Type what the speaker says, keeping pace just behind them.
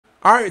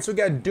Alright, so we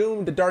got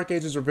Doom, the Dark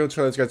Ages reveal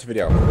trailer. Let's get to the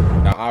video.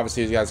 Now,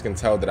 obviously, as you guys can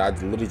tell that I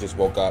literally just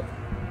woke up.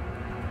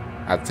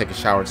 I had to take a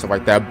shower and stuff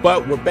like that.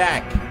 But we're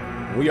back.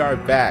 We are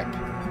back.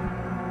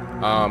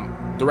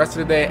 The rest of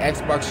the day,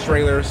 Xbox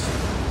trailers.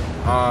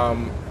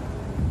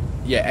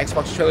 Yeah,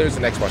 Xbox trailers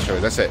and Xbox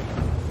trailers. That's it.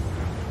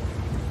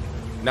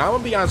 Now, I'm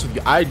going to be honest with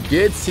you. I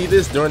did see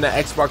this during the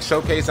Xbox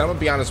showcase. I'm going to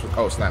be honest with...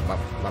 Oh, snap.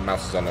 My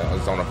mouse is on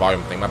a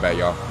volume thing. My bad,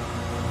 y'all.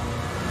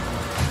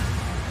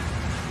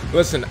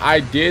 Listen,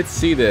 I did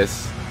see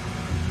this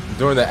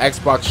during the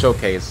Xbox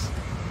showcase,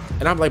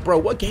 and I'm like, bro,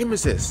 what game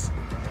is this?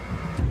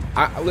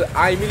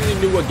 I immediately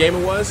knew what game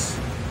it was.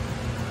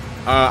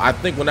 I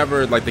think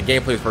whenever like the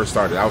gameplay first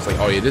started, I was like,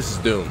 oh yeah, this is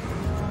Doom.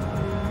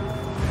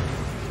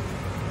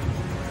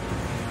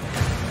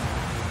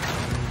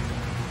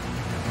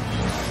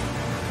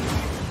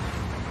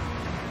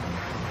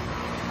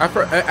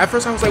 At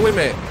first I was like, wait a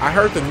minute, I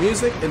heard the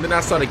music, and then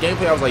I saw the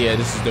gameplay. I was like, yeah,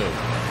 this is Doom.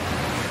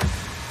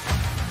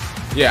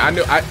 Yeah, I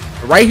knew.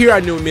 Right here, I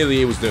knew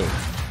immediately it was Doom.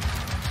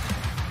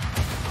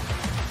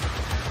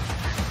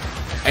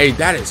 Hey,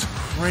 that is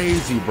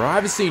crazy, bro. I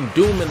haven't seen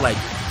Doom in like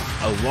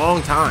a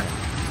long time.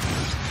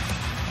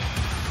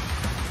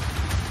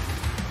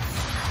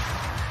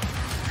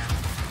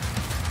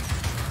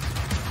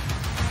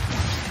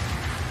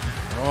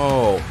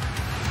 Oh.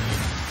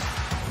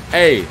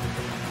 Hey,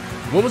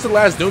 when was the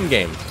last Doom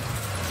game?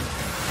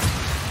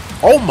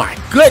 Oh my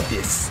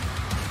goodness.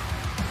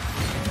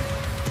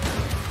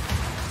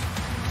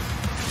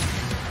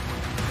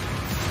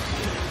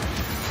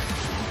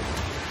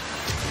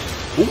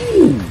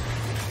 Ooh.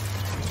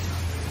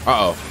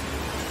 Uh-oh.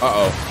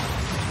 Uh-oh.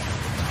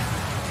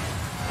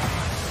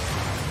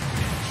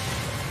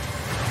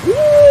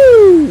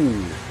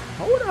 Woo!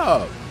 Hold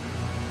up.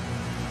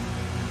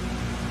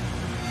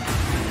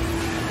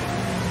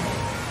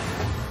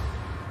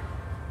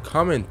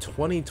 Coming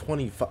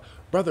 2025.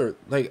 Brother,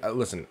 like,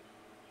 listen.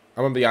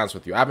 I'm gonna be honest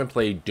with you. I haven't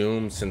played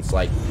Doom since,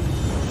 like...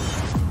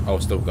 Oh,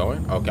 still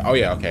going? Okay. Oh,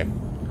 yeah, okay.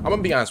 I'm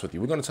gonna be honest with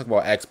you. We're gonna talk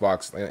about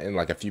Xbox in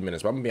like a few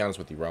minutes, but I'm gonna be honest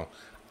with you, bro.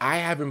 I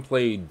haven't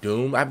played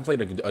Doom. I haven't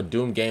played a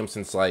Doom game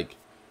since like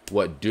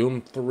what,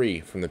 Doom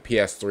 3 from the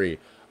PS3.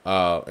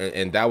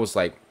 And that was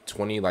like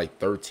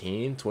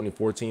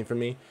 2014 for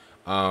me.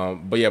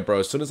 But yeah, bro,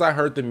 as soon as I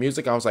heard the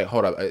music, I was like,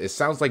 hold up, it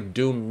sounds like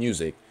Doom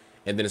music.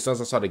 And then as soon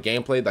as I saw the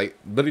gameplay, like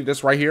literally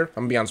this right here,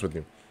 I'm gonna be honest with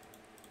you.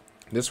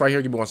 This right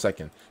here, give me 1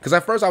 second. Because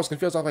at first I was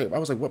confused. I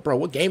was like, what, bro,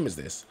 what game is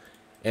this?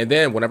 And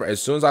then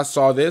as soon as I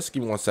saw this,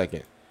 give me 1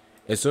 second.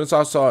 As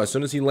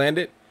soon as he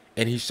landed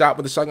and he shot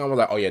with the shotgun, I was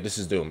like, oh yeah, this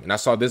is Doom. And I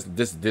saw this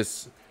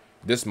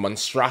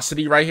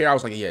monstrosity right here. I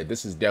was like, yeah,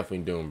 this is definitely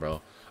Doom,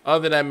 bro.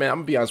 Other than that, man, I'm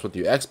gonna be honest with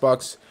you.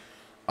 Xbox,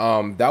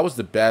 that was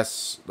the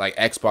best like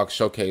Xbox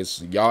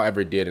showcase y'all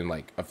ever did in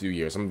like a few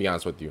years. I'm gonna be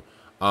honest with you.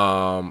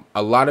 A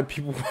lot of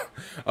people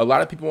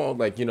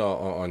like, you know,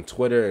 on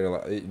Twitter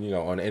and, you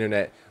know, on the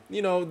internet,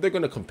 you know, they're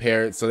gonna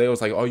compare it. So they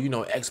was like, oh, you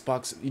know,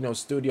 Xbox, you know,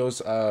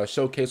 Studios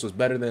showcase was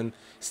better than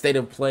State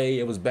of Play.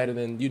 It was better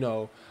than, you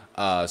know,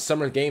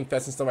 Summer Game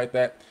Fest and stuff like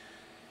that.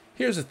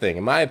 Here's the thing,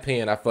 in my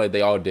opinion, I feel like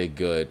they all did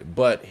good,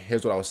 but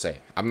here's what I would say.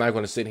 I'm not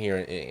going to sit here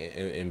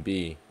and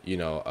be, you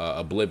know,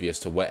 oblivious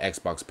to what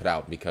Xbox put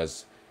out,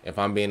 because if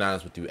I'm being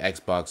honest with you,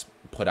 Xbox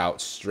put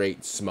out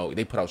straight smoke.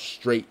 They put out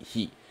straight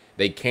heat.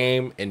 They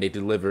came and they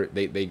delivered.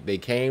 They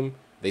came,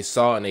 they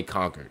saw, and they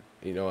conquered.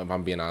 You know, if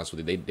I'm being honest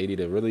with you, they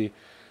did a really...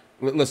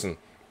 Listen,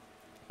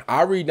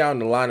 I'll read down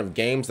the line of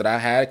games that I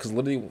had, because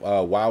literally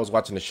while I was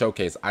watching the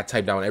showcase, I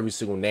typed down every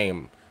single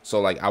name, so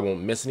like I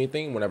won't miss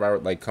anything whenever I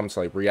like come to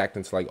like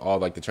reacting to like all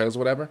like the trailers or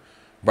whatever.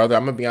 Brother,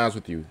 I'm gonna be honest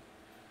with you.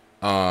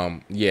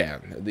 Yeah.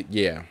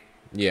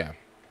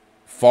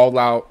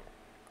 Fallout,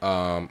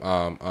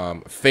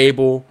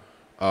 Fable,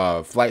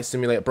 Flight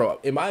Simulator.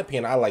 Bro, in my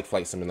opinion, I like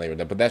Flight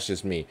Simulator, but that's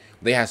just me.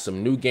 They had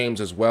some new games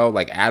as well,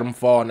 like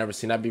Adamfall. Never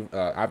seen that.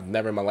 I've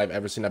never in my life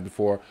ever seen that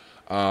before.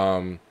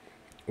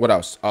 What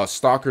else?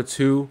 Stalker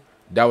 2.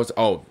 That was,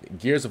 oh,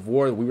 Gears of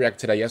War. We reacted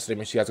to that yesterday.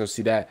 Make sure you guys go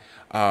see that.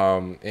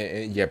 And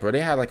yeah, bro, they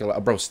had like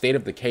bro, State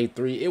of Decay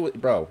 3. It was,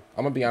 bro,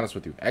 I'm gonna be honest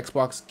with you.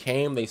 Xbox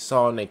came, they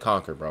saw, and they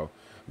conquered, bro.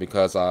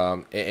 Because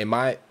in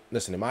my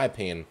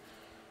opinion,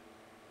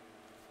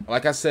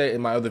 like I said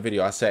in my other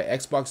video, I said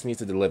Xbox needs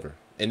to deliver.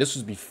 And this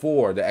was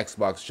before the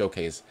Xbox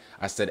showcase.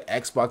 I said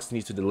Xbox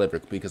needs to deliver,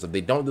 because if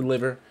they don't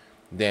deliver,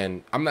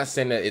 then I'm not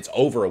saying that it's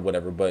over or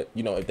whatever, but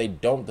you know, if they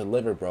don't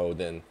deliver, bro,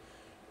 then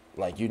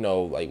like, you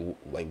know, like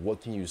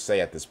what can you say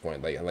at this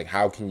point? Like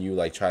how can you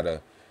like try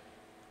to,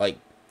 like,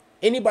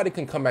 anybody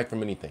can come back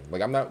from anything.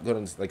 Like, I'm not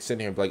gonna like sit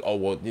here and be like, oh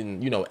well,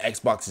 then, you know,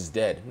 Xbox is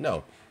dead.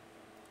 No.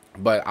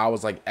 But I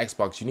was like,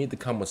 Xbox, you need to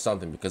come with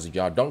something, because if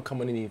y'all don't come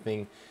with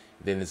anything,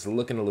 then it's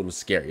looking a little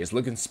scary. It's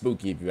looking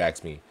spooky, if you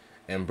ask me.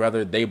 And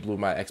brother, they blew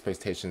my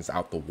expectations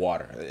out the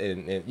water.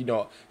 And you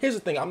know, here's the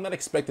thing, I'm not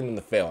expecting them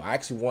to fail. I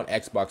actually want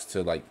Xbox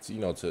to like, you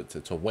know,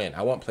 to win.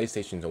 I want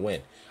PlayStation to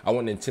win. I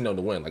want Nintendo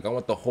to win. Like, I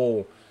want the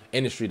whole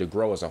industry to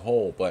grow as a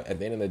whole. But at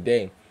the end of the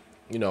day,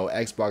 you know,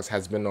 Xbox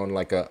has been on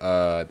like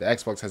a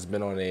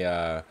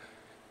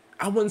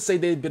I wouldn't say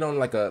they've been on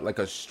like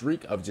a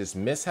streak of just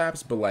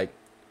mishaps, but like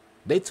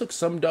they took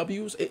some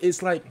W's.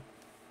 It's like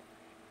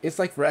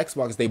for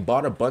Xbox, they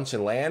bought a bunch of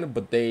land,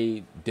 but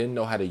they didn't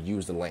know how to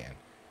use the land.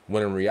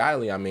 When in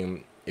reality, I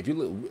mean, if you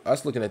look,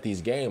 us looking at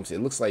these games, it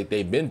looks like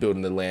they've been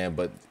building the land,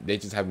 but they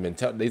just haven't been.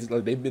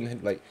 They've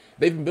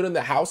been building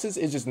the houses.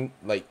 It's just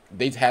like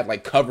they've had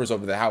like covers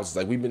over the houses.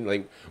 Like we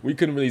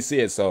couldn't really see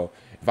it. So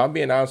if I'm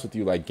being honest with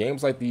you, like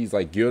games like these,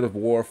 like Guild of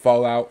War,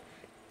 Fallout,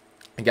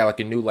 and got like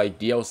a new like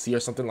DLC or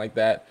something like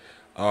that.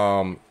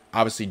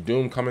 Obviously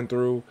Doom coming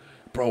through,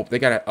 bro. They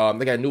got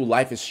a new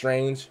Life is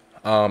Strange.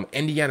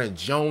 Indiana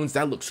Jones,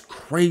 that looks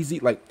crazy.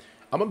 Like,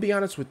 I'm gonna be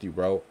honest with you,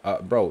 bro.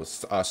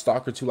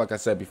 Stalker 2, like I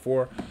said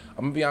before,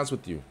 I'm gonna be honest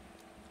with you.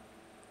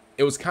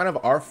 It was kind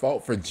of our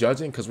fault for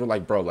judging because we're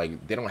like, bro,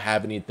 like they don't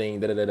have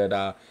anything. Da da da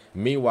da.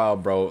 Meanwhile,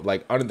 bro,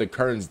 like under the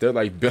curtains, they're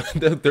like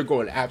they're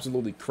going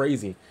absolutely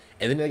crazy.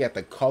 And then they got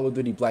the Call of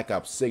Duty Black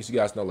Ops 6. You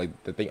guys know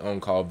like that they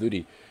own Call of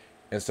Duty.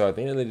 And so at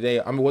the end of the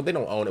day, I mean, well, they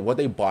don't own it. Well,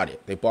 they bought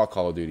it. They bought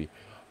Call of Duty.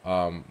 But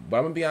I'm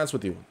gonna be honest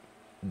with you.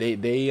 They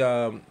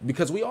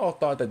because we all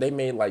thought that they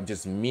made like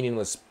just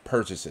meaningless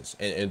purchases,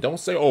 and don't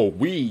say, oh,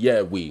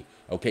 we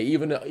okay,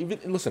 even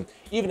listen,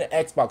 even the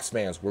Xbox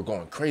fans were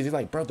going crazy,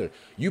 like, brother,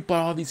 you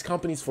bought all these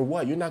companies for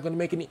what? You're not gonna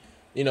make any,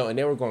 and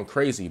they were going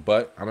crazy.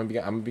 But I'm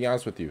gonna be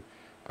honest with you,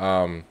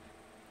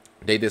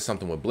 they did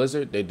something with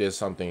Blizzard, they did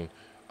something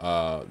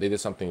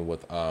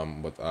with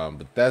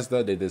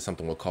Bethesda, they did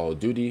something with Call of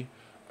Duty.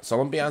 So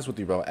I'm gonna be honest with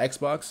you, bro.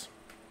 Xbox,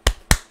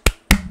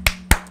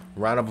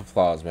 round of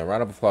applause, man.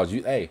 Round of applause.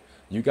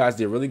 You guys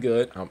did really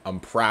good. I'm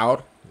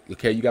proud.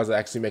 Okay, you guys are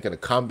actually making a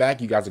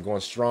comeback. You guys are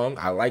going strong.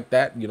 I like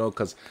that,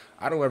 because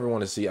I don't ever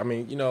want to see. I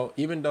mean,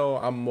 even though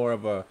I'm more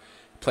of a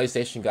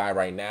PlayStation guy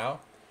right now,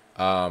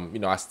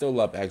 I still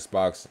love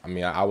Xbox. I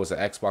mean, I was an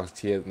Xbox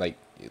kid. Like,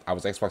 I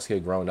was an Xbox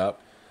kid growing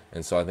up,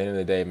 and so at the end of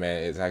the day,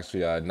 man, it's actually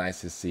nice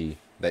to see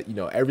that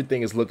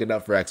everything is looking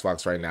up for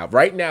Xbox right now.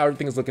 Right now,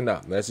 everything is looking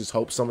up. Let's just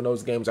hope some of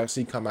those games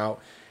actually come out.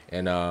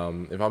 And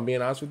if I'm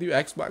being honest with you,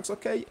 Xbox,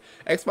 okay,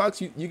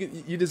 Xbox,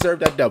 you deserve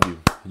that W.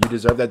 You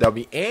deserve that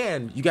W,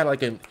 and you got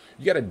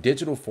a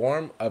digital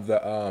form of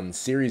the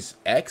Series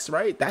X,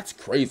 right? That's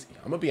crazy.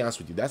 I'm gonna be honest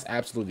with you, that's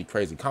absolutely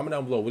crazy. Comment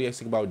down below what do you guys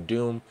think about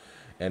Doom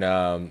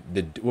and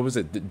what was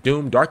it? The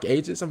Doom Dark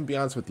Ages. I'm gonna be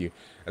honest with you,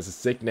 that's a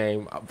sick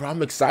name, bro.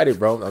 I'm excited,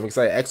 bro. I'm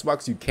excited.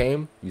 Xbox, you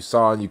came, you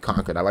saw, and you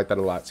conquered. I like that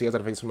a lot. So you guys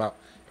have to figure some out,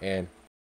 and